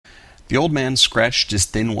The old man scratched his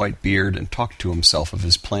thin white beard and talked to himself of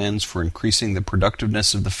his plans for increasing the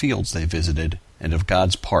productiveness of the fields they visited, and of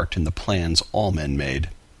God's part in the plans all men made.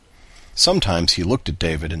 Sometimes he looked at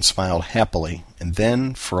David and smiled happily, and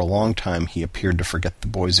then, for a long time, he appeared to forget the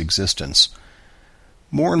boy's existence.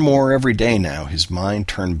 More and more every day now his mind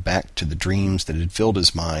turned back to the dreams that had filled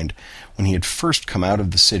his mind when he had first come out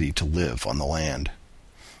of the city to live on the land.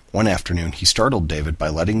 One afternoon he startled David by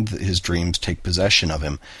letting his dreams take possession of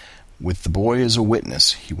him. With the boy as a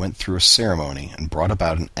witness, he went through a ceremony and brought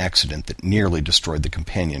about an accident that nearly destroyed the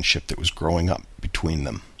companionship that was growing up between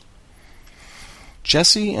them.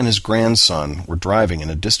 Jesse and his grandson were driving in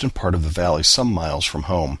a distant part of the valley some miles from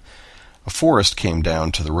home. A forest came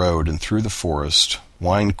down to the road, and through the forest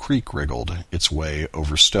Wine Creek wriggled its way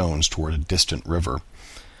over stones toward a distant river.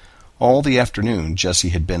 All the afternoon Jesse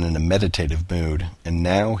had been in a meditative mood, and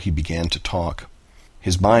now he began to talk.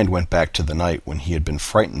 His mind went back to the night when he had been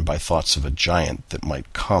frightened by thoughts of a giant that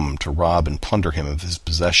might come to rob and plunder him of his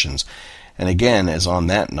possessions, and again, as on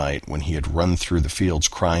that night when he had run through the fields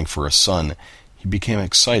crying for a son, he became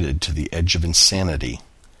excited to the edge of insanity.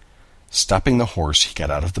 Stopping the horse, he got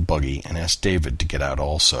out of the buggy and asked David to get out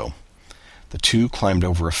also. The two climbed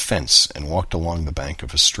over a fence and walked along the bank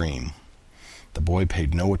of a stream. The boy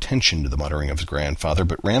paid no attention to the muttering of his grandfather,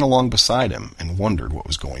 but ran along beside him and wondered what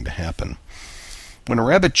was going to happen. When a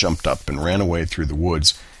rabbit jumped up and ran away through the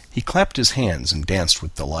woods, he clapped his hands and danced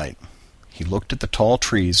with delight. He looked at the tall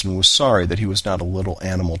trees and was sorry that he was not a little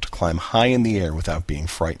animal to climb high in the air without being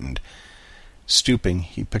frightened. Stooping,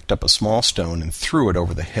 he picked up a small stone and threw it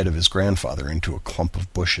over the head of his grandfather into a clump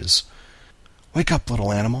of bushes. "Wake up,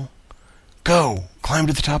 little animal! Go! Climb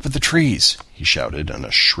to the top of the trees!" he shouted in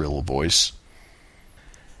a shrill voice.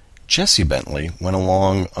 Jesse Bentley went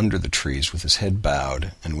along under the trees with his head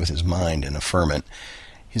bowed and with his mind in a ferment.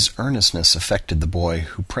 His earnestness affected the boy,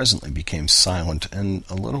 who presently became silent and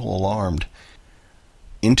a little alarmed.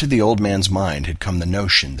 Into the old man's mind had come the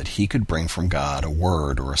notion that he could bring from God a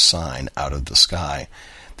word or a sign out of the sky,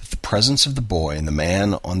 that the presence of the boy and the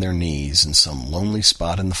man on their knees in some lonely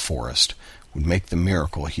spot in the forest would make the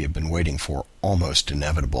miracle he had been waiting for almost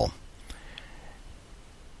inevitable.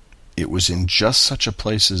 It was in just such a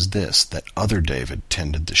place as this that other David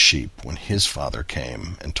tended the sheep when his father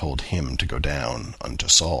came and told him to go down unto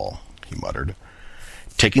Saul, he muttered.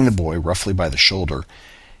 Taking the boy roughly by the shoulder,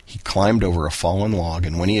 he climbed over a fallen log,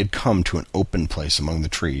 and when he had come to an open place among the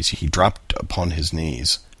trees, he dropped upon his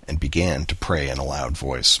knees and began to pray in a loud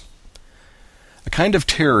voice. A kind of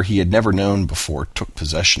terror he had never known before took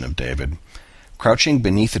possession of David. Crouching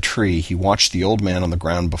beneath a tree, he watched the old man on the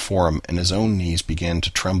ground before him, and his own knees began to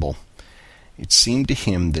tremble. It seemed to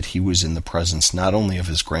him that he was in the presence not only of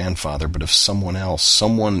his grandfather, but of someone else,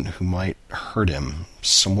 someone who might hurt him,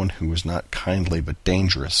 someone who was not kindly but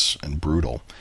dangerous and brutal.